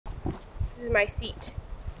This is my seat.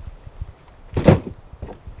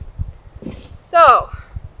 So,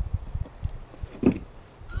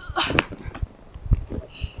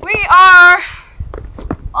 we are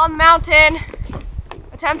on the mountain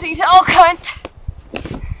attempting to elk hunt.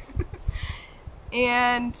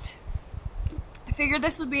 And I figured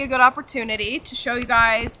this would be a good opportunity to show you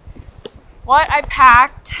guys what I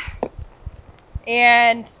packed.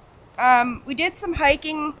 And we did some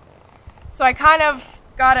hiking, so I kind of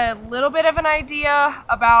got a little bit of an idea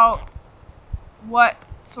about what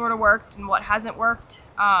sort of worked and what hasn't worked.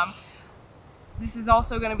 This is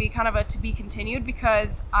also going to be kind of a to be continued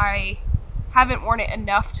because I haven't worn it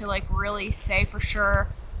enough to like really say for sure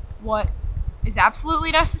what is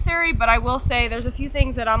absolutely necessary, but I will say there's a few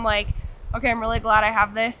things that I'm like, okay, I'm really glad I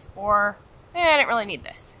have this, or I didn't really need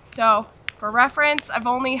this. So for reference, I've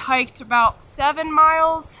only hiked about 7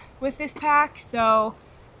 miles with this pack, so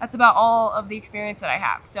that's about all of the experience that I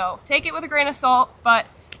have. So take it with a grain of salt, but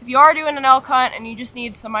if you are doing an elk hunt and you just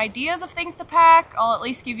need some ideas of things to pack, I'll at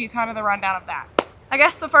least give you kind of the rundown of that. I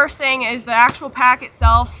guess the first thing is the actual pack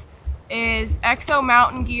itself is Exo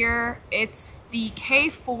Mountain Gear. It's the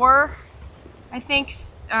K4, I think,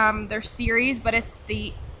 their series, but it's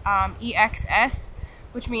the EXS,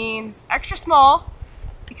 which means extra small,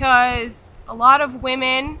 because a lot of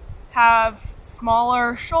women have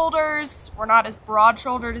smaller shoulders. We're not as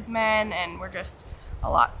broad-shouldered as men, and we're just a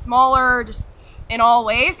lot smaller, just in all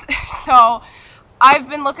ways. So I've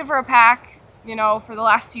been looking for a pack, you know, for the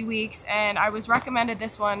last few weeks, and I was recommended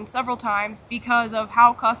this one several times because of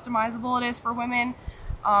how customizable it is for women.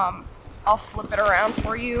 I'll flip it around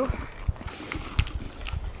for you.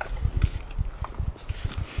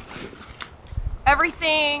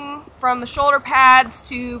 Everything from the shoulder pads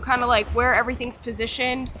to kind of like where everything's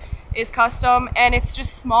positioned is custom, and it's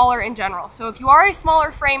just smaller in general. So if you are a smaller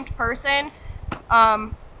framed person,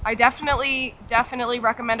 I definitely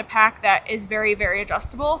recommend a pack that is very, very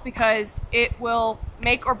adjustable, because it will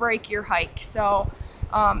make or break your hike. So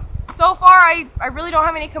so far I really don't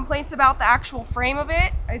have any complaints about the actual frame of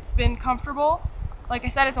it. It's been comfortable. Like I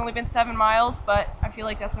said, it's only been 7 miles, but I feel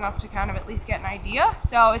like that's enough to kind of at least get an idea.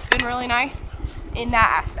 So it's been really nice in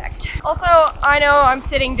that aspect. Also, I know I'm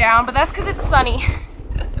sitting down, but that's because it's sunny.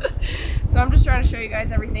 So I'm just trying to show you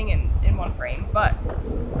guys everything in one frame. But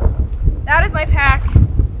that is my pack.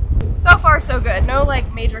 So far, so good. No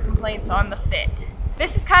like major complaints on the fit.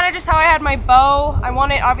 This is kind of just how I had my bow. I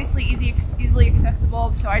want it obviously easily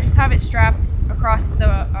accessible, so I just have it strapped across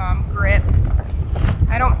the grip.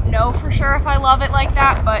 I don't know for sure if I love it like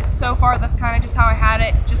that, but so far that's kind of just how I had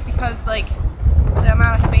it, just because like the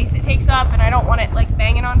amount of space it takes up, and I don't want it like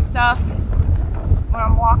banging on stuff when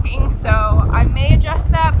I'm walking. So I may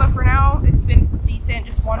adjust that, but for now it's been decent.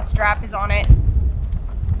 Just one strap is on it,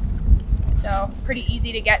 so pretty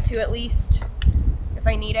easy to get to at least if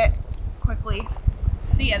I need it quickly.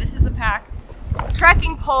 So yeah, this is the pack.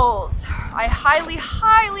 Trekking poles. I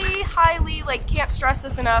highly like can't stress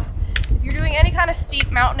this enough. If you're doing any kind of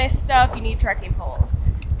steep mountainous stuff, you need trekking poles.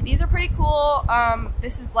 These are pretty cool.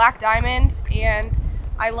 This is black diamond, and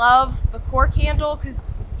I love the cork handle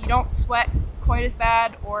because you don't sweat quite as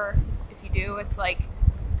bad, or if you do, it's like,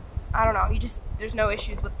 I don't know, there's no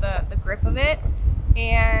issues with the grip of it.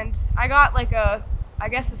 And I got like I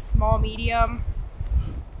guess a small medium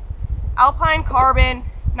Alpine carbon,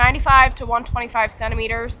 95 to 125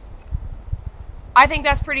 centimeters. I think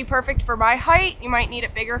that's pretty perfect for my height. You might need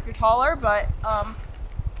it bigger if you're taller, but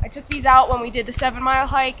I took these out when we did the 7-mile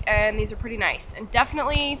hike, and these are pretty nice and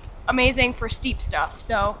definitely amazing for steep stuff,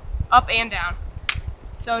 so up and down.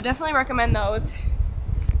 So definitely recommend those.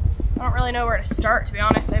 I don't really know where to start, to be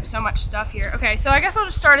honest. I have so much stuff here. Okay, so I guess I'll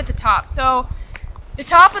just start at the top. So the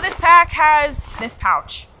top of this pack has this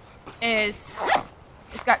pouch. It's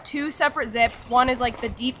got 2 separate zips. One is like the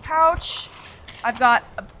deep pouch. I've got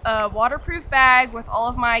a waterproof bag with all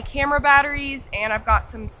of my camera batteries, and I've got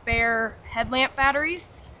some spare headlamp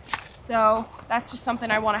batteries. So that's just something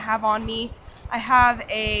I want to have on me. I have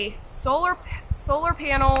a solar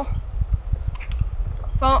panel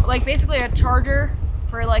phone, like basically a charger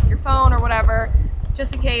for like your phone or whatever,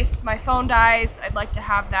 just in case my phone dies. I'd like to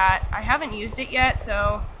have that. I haven't used it yet,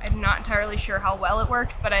 so I'm not entirely sure how well it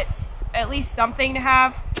works, but it's at least something to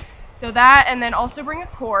have. So that, and then also bring a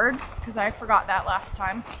cord, because I forgot that last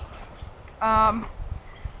time.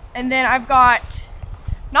 And then I've got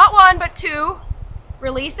not 1, but 2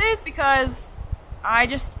 releases, because I'm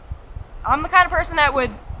the kind of person that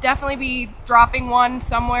would definitely be dropping one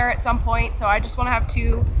somewhere at some point, so I just want to have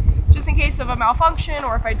 2, just in case of a malfunction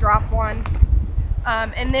or if I drop one.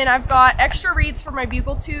 And then I've got extra reeds for my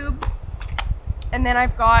bugle tube, and then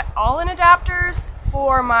I've got all-in adapters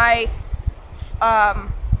for my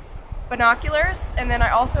binoculars, and then I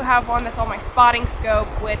also have one that's on my spotting scope,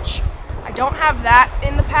 which I don't have that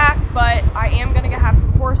in the pack, but I am gonna have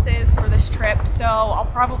some horses for this trip, so I'll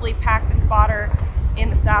probably pack the spotter in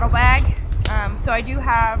the saddlebag. So I do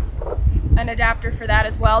have an adapter for that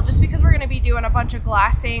as well, just because we're gonna be doing a bunch of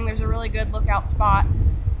glassing. There's a really good lookout spot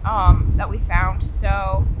that we found,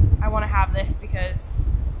 so I wanna have this because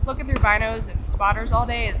looking through binos and spotters all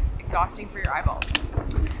day is exhausting for your eyeballs.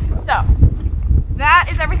 So that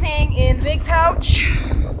is everything in the big pouch,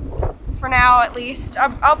 for now at least.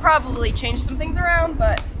 I'll probably change some things around,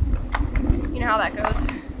 but you know how that goes.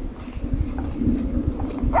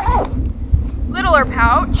 Littler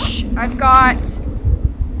pouch, I've got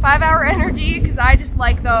 5-hour energy because I just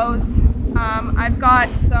like those. I've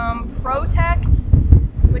got some Protect,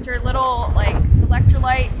 which are little like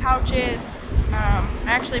electrolyte pouches. I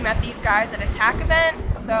actually met these guys at a TAC event,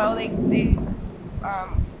 so they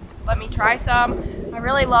let me try some. I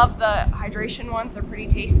really love the hydration ones, they're pretty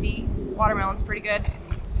tasty. Watermelon's pretty good.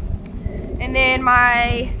 And then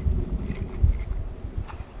my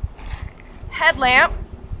headlamp,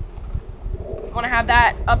 I want to have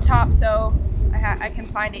that up top so I can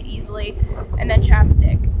find it easily. And then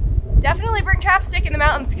chapstick. Definitely bring chapstick in the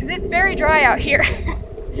mountains because it's very dry out here.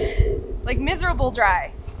 Like miserable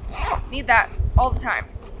dry. Need that all the time.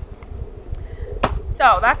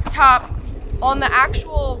 So that's the top. On the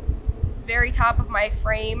actual very top of my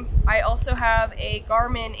frame, I also have a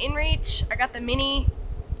Garmin InReach. I got the Mini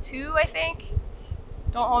 2, I think.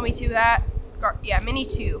 Don't hold me to that. Yeah, Mini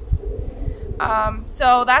 2.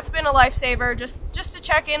 So that's been a lifesaver, just to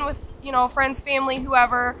check in with, you know, friends, family,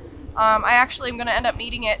 whoever. I actually am going to end up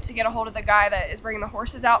needing it to get a hold of the guy that is bringing the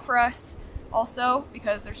horses out for us also,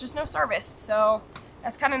 because there's just no service. So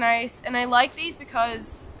that's kind of nice. And I like these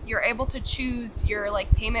because you're able to choose your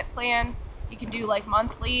like payment plan. You can do like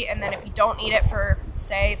monthly, and then if you don't need it for,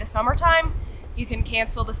 say, the summertime, you can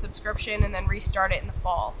cancel the subscription and then restart it in the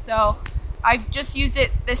fall. So I've just used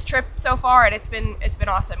it this trip so far, and it's been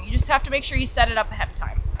awesome. You just have to make sure you set it up ahead of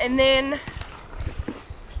time. And then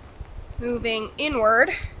moving inward,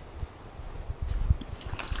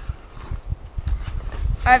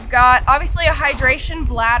 I've got obviously a hydration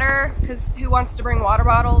bladder, because who wants to bring water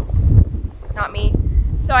bottles? Not me.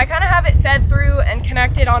 So I kind of have it fed through and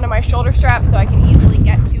connected onto my shoulder strap so I can easily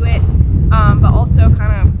get to it, but also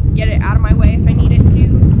kind of get it out of my way if I need it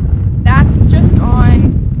to. That's just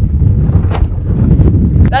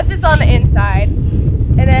on the inside.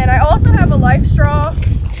 And then I also have a life straw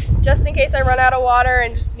just in case I run out of water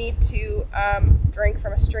and just need to drink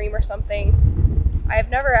from a stream or something.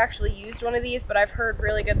 I've never actually used one of these, but I've heard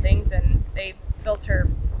really good things, and they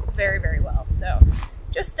filter very, very well. So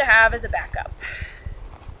just to have as a backup.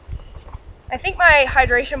 I think my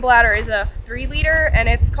hydration bladder is a 3-liter, and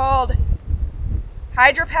it's called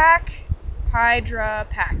Hydra Pack,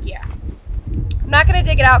 yeah. I'm not going to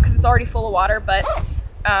dig it out because it's already full of water, but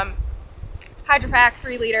Hydra Pack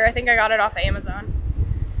 3-liter, I think I got it off of Amazon.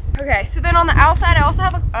 Okay, so then on the outside I also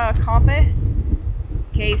have a compass in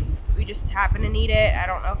case we just happen to need it. I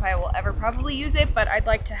don't know if I will ever probably use it, but I'd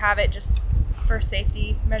like to have it just for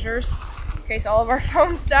safety measures in case all of our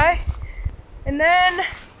phones die. And then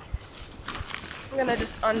I'm gonna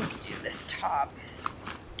just undo this top.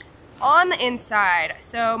 On the inside,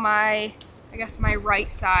 so I guess my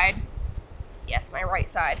right side, yes, my right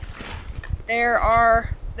side,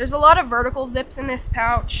 there's a lot of vertical zips in this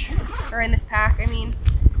pouch, or in this pack, I mean,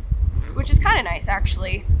 which is kind of nice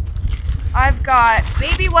actually. I've got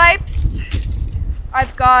baby wipes,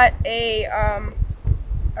 I've got a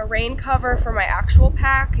rain cover for my actual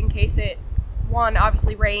pack in case it,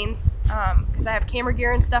 obviously rains, because I have camera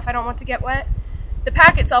gear and stuff I don't want to get wet. The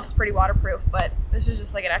pack itself is pretty waterproof, but this is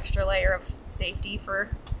just like an extra layer of safety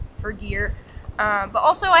for gear. But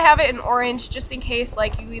also I have it in orange just in case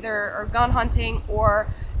like you either are gun hunting, or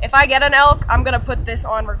if I get an elk, I'm gonna put this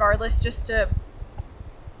on regardless, just to,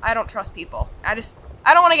 I don't trust people. I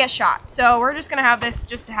don't want to get shot. So we're just gonna have this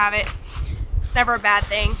just to have it. It's never a bad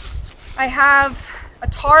thing. I have a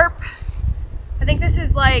tarp. I think this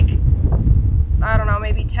is like, I don't know,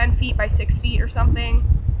 maybe 10 feet by 6 feet or something.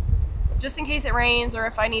 Just in case it rains, or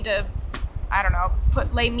if I need to, I don't know,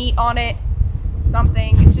 lay meat on it,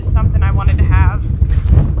 something. It's just something I wanted to have.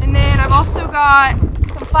 And then I've also got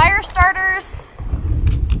some fire starters,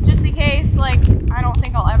 just in case, like, I don't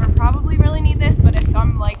think I'll ever probably really need this, but if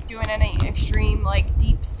I'm like doing any extreme, like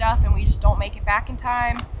deep stuff and we just don't make it back in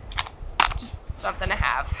time, just something to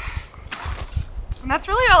have. And that's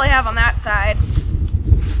really all I have on that side.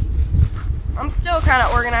 I'm still kind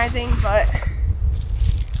of organizing, but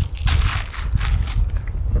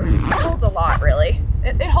it holds a lot, really.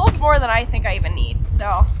 It holds more more than I think I even need.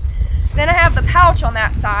 So then I have the pouch on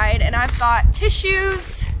that side, and I've got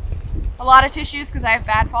tissues, a lot of tissues because I have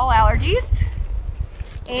bad fall allergies,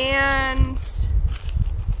 and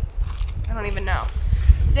I don't even know.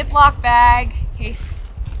 Ziploc bag in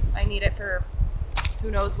case I need it for who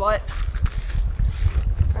knows what.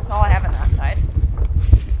 That's all I have on that side.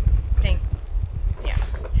 I think, yeah.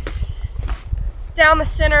 Down the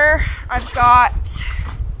center, I've got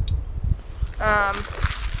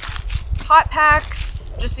hot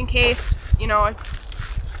packs, just in case, you know,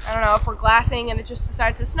 I don't know, if we're glassing and it just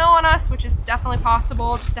decides to snow on us, which is definitely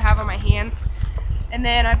possible, just to have on my hands. And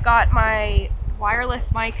then I've got my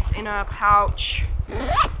wireless mics in a pouch.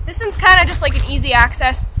 This one's kind of just like an easy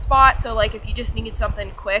access spot, so like if you just need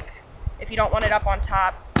something quick, if you don't want it up on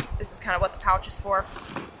top, this is kind of what the pouch is for.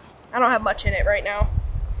 I don't have much in it right now.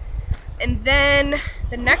 And then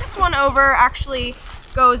the next one over actually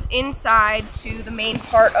goes inside to the main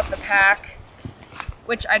part of the pack,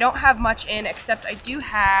 which I don't have much in, except I do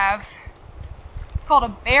have, it's called a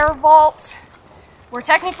bear vault. We're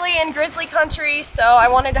technically in grizzly country, so I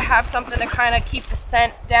wanted to have something to kind of keep the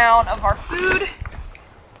scent down of our food.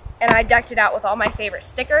 And I decked it out with all my favorite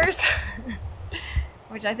stickers,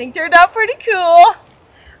 which I think turned out pretty cool.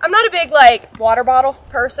 I'm not a big like water bottle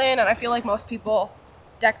person, and I feel like most people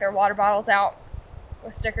deck their water bottles out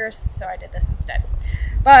with stickers, so I did this instead.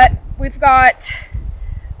 But we've got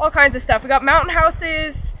all kinds of stuff. We got mountain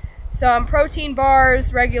houses, some protein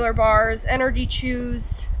bars, regular bars, energy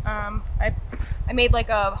chews. I made like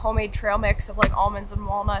a homemade trail mix of like almonds and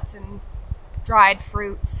walnuts and dried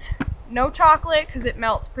fruits. No chocolate because it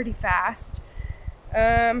melts pretty fast.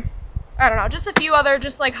 I don't know, just a few other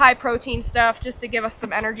just like high protein stuff just to give us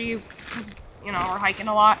some energy because, you know, we're hiking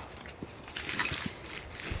a lot.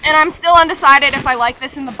 And I'm still undecided if I like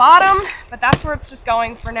this in the bottom, but that's where it's just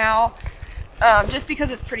going for now, just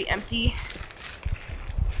because it's pretty empty.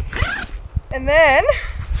 And then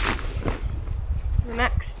the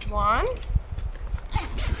next one.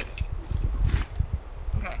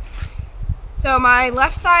 Okay. So my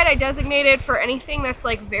left side I designated for anything that's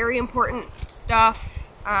like very important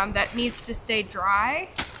stuff that needs to stay dry.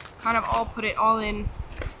 Kind of all put it all in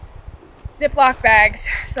Ziploc bags.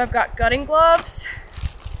 So I've got gutting gloves.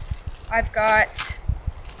 I've got,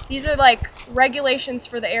 these are like regulations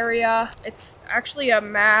for the area. It's actually a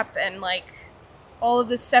map and like all of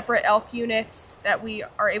the separate elk units that we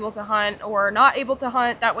are able to hunt or not able to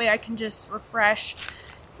hunt. That way I can just refresh.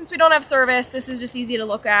 Since we don't have service, this is just easy to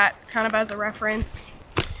look at kind of as a reference.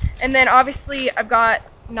 And then obviously I've got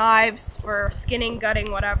knives for skinning,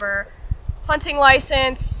 gutting, whatever. Hunting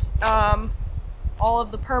license, all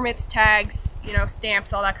of the permits, tags, you know,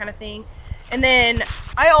 stamps, all that kind of thing. And then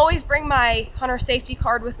I always bring my hunter safety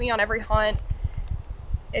card with me on every hunt.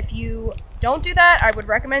 If you don't do that, I would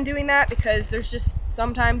recommend doing that because there's just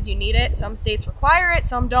sometimes you need it. Some states require it,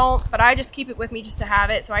 some don't, but I just keep it with me just to have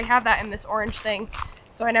it. So I have that in this orange thing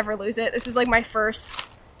so I never lose it. This is like my first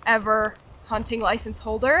ever hunting license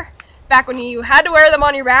holder. Back when you had to wear them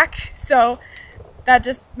on your back, so that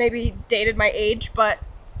just maybe dated my age, but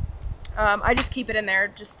I just keep it in there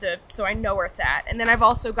just so I know where it's at. And then I've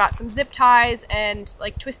also got some zip ties and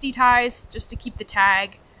like twisty ties just to keep the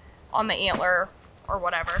tag on the antler or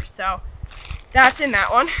whatever. So that's in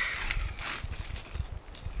that one.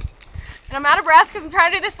 And I'm out of breath because I'm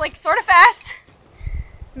trying to do this like sort of fast.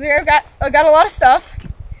 I've got a lot of stuff.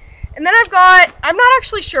 And then I'm not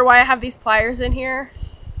actually sure why I have these pliers in here.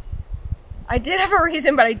 I did have a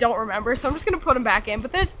reason, but I don't remember, so I'm just gonna put them back in,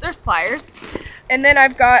 but there's pliers. And then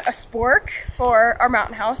I've got a spork for our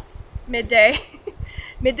mountain house midday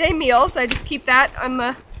meals. I just keep that on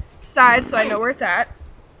the side so I know where it's at.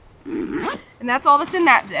 And that's all that's in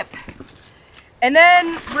that zip. And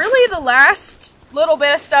then really the last little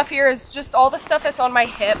bit of stuff here is just all the stuff that's on my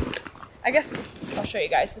hip. I guess I'll show you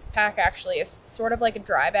guys. This pack actually is sort of like a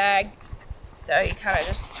dry bag. So you kind of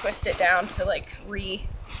just twist it down to like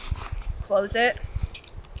close it.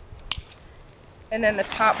 And then the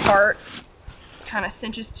top part kind of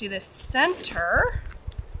cinches to the center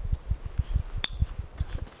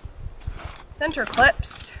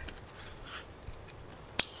clips.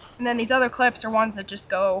 And then these other clips are ones that just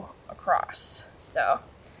go across. So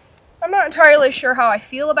I'm not entirely sure how I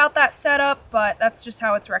feel about that setup, but that's just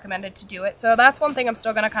how it's recommended to do it. So that's one thing I'm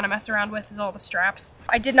still gonna kind of mess around with is all the straps.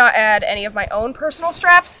 I did not add any of my own personal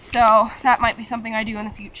straps, so that might be something I do in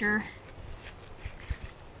the future.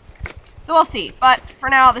 So we'll see, but for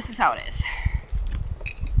now, this is how it is.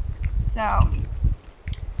 So,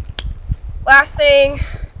 last thing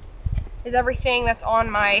is everything that's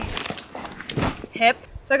on my hip.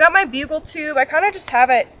 So I got my bugle tube. I kind of just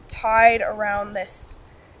have it tied around this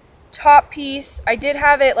top piece, I did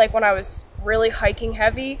have it like when I was really hiking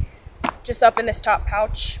heavy, just up in this top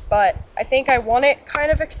pouch, but I think I want it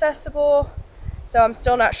kind of accessible, so I'm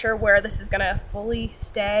still not sure where this is gonna fully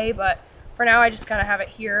stay, but for now I just kind of have it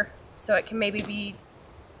here so it can maybe be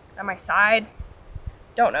on my side.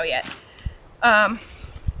 Don't know yet.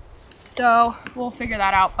 So we'll figure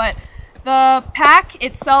that out. But the pack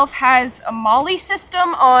itself has a MOLLE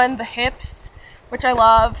system on the hips, which I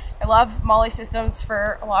love. I love MOLLE systems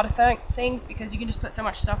for a lot of things because you can just put so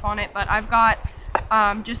much stuff on it. But I've got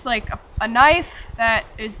just like a knife that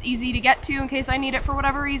is easy to get to in case I need it for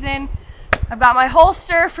whatever reason. I've got my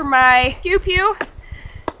holster for my pew-pew.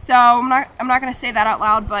 So I'm not gonna say that out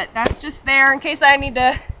loud, but that's just there in case I need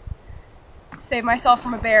to save myself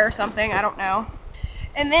from a bear or something, I don't know.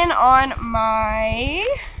 And then on my,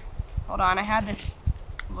 hold on, I had this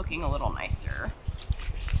looking a little nicer.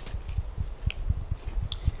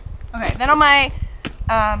 Okay, then on my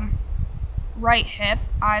right hip,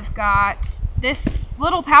 I've got this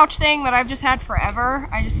little pouch thing that I've just had forever.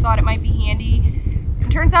 I just thought it might be handy.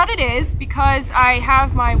 It turns out it is because I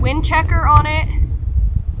have my wind checker on it.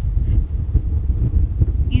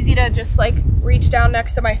 It's easy to just like reach down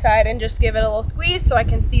next to my side and just give it a little squeeze so I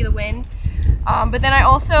can see the wind. But then I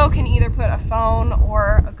also can either put a phone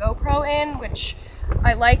or a GoPro in, which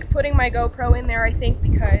I like putting my GoPro in there, I think,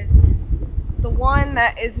 because the one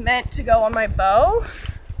that is meant to go on my bow,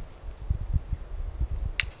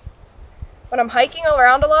 when I'm hiking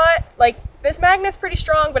around a lot, like this magnet's pretty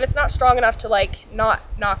strong, but it's not strong enough to like not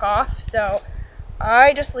knock off. So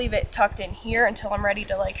I just leave it tucked in here until I'm ready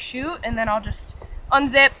to like shoot, and then I'll just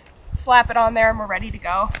unzip, slap it on there, and we're ready to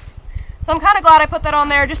go. So I'm kind of glad I put that on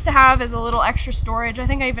there just to have as a little extra storage. I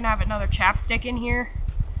think I even have another chapstick in here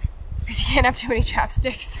because you can't have too many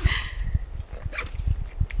chapsticks.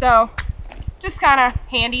 So just kind of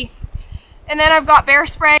handy. And then I've got bear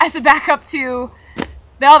spray as a backup to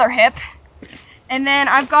the other hip. And then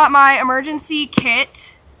I've got my emergency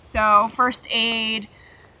kit. So first aid,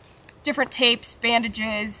 different tapes,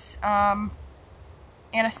 bandages,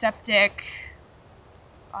 antiseptic,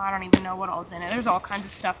 I don't even know what all's in it. There's all kinds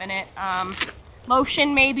of stuff in it.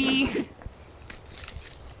 Lotion maybe.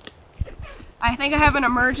 I think I have an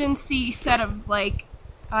emergency set of like,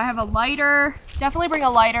 I have a lighter. Definitely bring a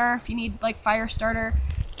lighter if you need like fire starter.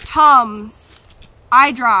 Tums,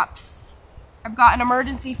 eye drops. I've got an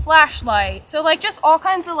emergency flashlight. So like just all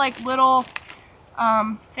kinds of like little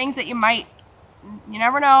things that you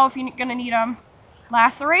never know if you're gonna need them.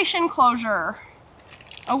 Laceration closure,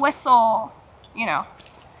 a whistle, you know.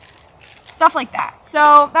 Stuff like that.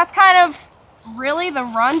 So that's kind of really the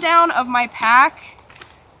rundown of my pack.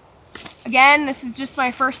 Again, this is just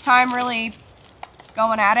my first time really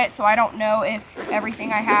going at it, so I don't know if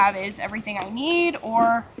everything I have is everything I need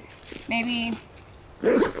or maybe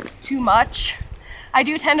too much. I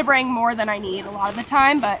do tend to bring more than I need a lot of the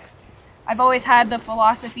time, but I've always had the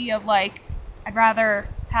philosophy of like, I'd rather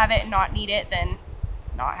have it and not need it than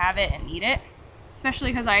not have it and need it,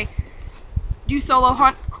 especially because I do solo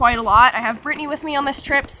hunt quite a lot. I have Brittany with me on this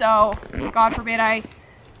trip, so God forbid I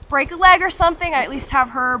break a leg or something, I at least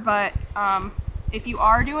have her. But if you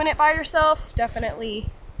are doing it by yourself, definitely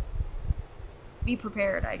be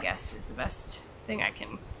prepared, I guess, is the best thing I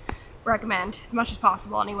can recommend, as much as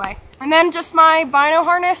possible anyway. And then just my bino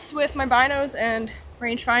harness with my binos and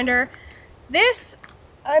rangefinder. This,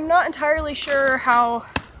 I'm not entirely sure how,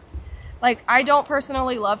 like, I don't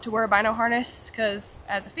personally love to wear a bino harness because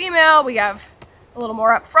as a female, we have a little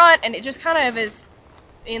more up front and it just kind of is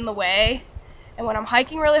in the way. And when I'm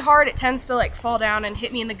hiking really hard, it tends to like fall down and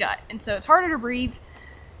hit me in the gut. And so it's harder to breathe.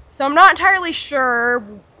 So I'm not entirely sure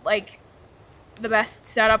like the best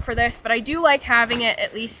setup for this, but I do like having it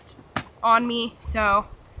at least on me. So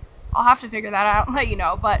I'll have to figure that out and let you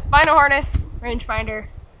know. But bino harness, rangefinder,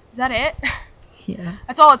 is that it? Yeah.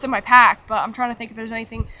 That's all that's in my pack, but I'm trying to think if there's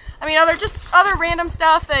anything, I mean, other random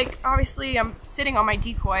stuff. Like obviously I'm sitting on my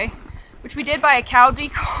decoy, which we did buy a cow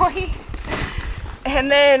decoy,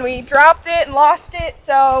 and then we dropped it and lost it,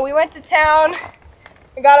 so we went to town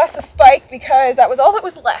and got us a spike because that was all that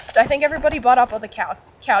was left. I think everybody bought up all the cow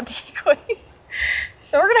decoys.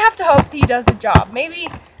 So we're gonna have to hope he does the job. Maybe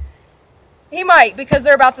he might, because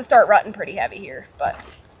they're about to start rutting pretty heavy here, but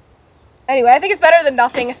anyway, I think it's better than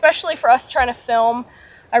nothing, especially for us trying to film.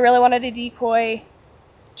 I really wanted a decoy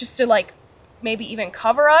just to like maybe even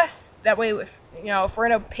cover us. That way, if we're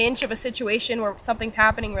in a pinch of a situation where something's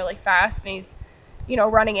happening really fast and he's,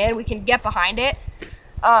 running in, we can get behind it.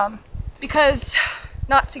 Because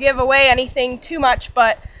not to give away anything too much,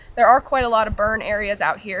 but there are quite a lot of burn areas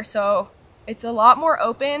out here, so it's a lot more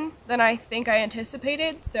open than I think I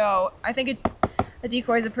anticipated. So I think a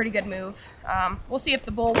decoy is a pretty good move. We'll see if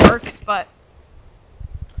the bull works, but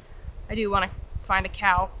I do want to find a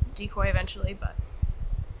cow decoy eventually, but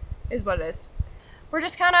it is what it is. We're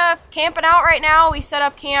just kind of camping out right now. We set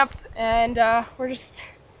up camp and we're just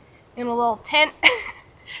in a little tent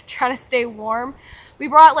trying to stay warm. We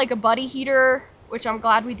brought like a buddy heater, which I'm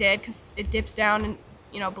glad we did because it dips down and,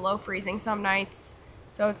 you know, below freezing some nights.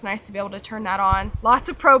 So it's nice to be able to turn that on. Lots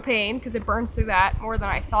of propane because it burns through that more than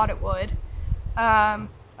I thought it would. A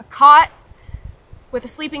cot with a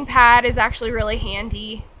sleeping pad is actually really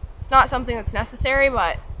handy. It's not something that's necessary,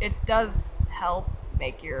 but it does help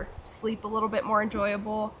make your sleep a little bit more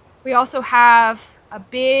enjoyable. We also have a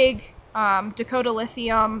big Dakota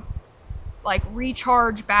Lithium like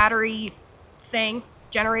recharge battery thing,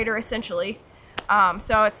 generator essentially.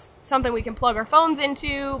 So it's something we can plug our phones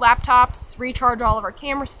into, laptops, recharge all of our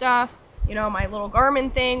camera stuff, you know, my little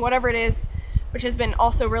Garmin thing, whatever it is, which has been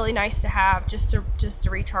also really nice to have just to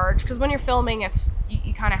recharge. Because when you're filming,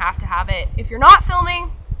 you kind of have to have it. If you're not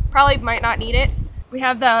filming, probably might not need it. We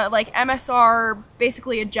have the like MSR,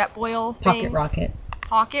 basically a Jetboil thing. Pocket rocket.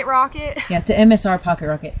 Pocket rocket? Yeah, it's an MSR pocket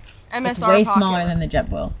rocket. MSR it's way pocket smaller than the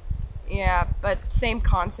Jetboil. Yeah, but same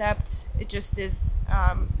concept. It just is,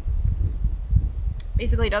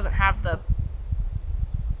 basically doesn't have the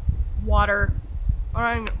water,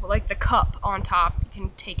 or like the cup on top. You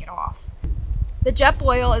can take it off. The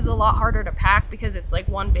Jetboil is a lot harder to pack because it's like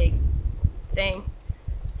one big thing.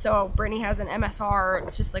 So Brittany has an MSR.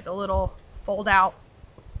 It's just like a little fold-out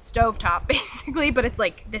stovetop, basically, but it's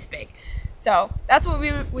like this big. So that's what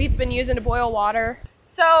we've been using to boil water.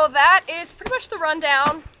 So that is pretty much the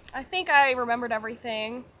rundown. I think I remembered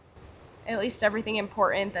everything, at least everything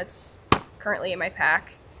important that's currently in my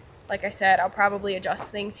pack. Like I said, I'll probably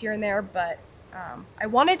adjust things here and there, but I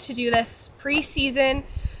wanted to do this pre-season,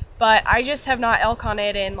 but I just have not elk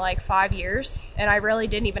hunted in like 5 years, and I really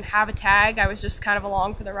didn't even have a tag. I was just kind of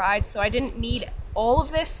along for the ride, so I didn't need all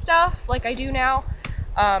of this stuff like I do now.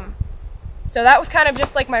 So that was kind of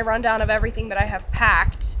just like my rundown of everything that I have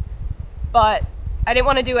packed, but I didn't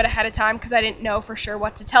want to do it ahead of time because I didn't know for sure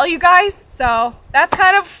what to tell you guys. So that's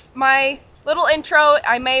kind of my little intro.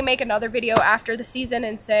 I may make another video after the season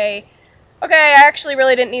and say, okay, I actually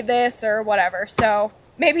really didn't need this or whatever. So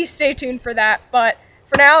maybe stay tuned for that. But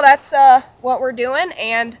for now, that's what we're doing,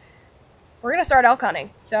 and we're going to start elk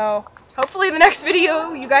hunting. So hopefully the next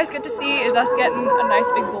video you guys get to see is us getting a nice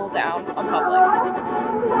big bull down on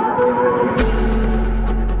public.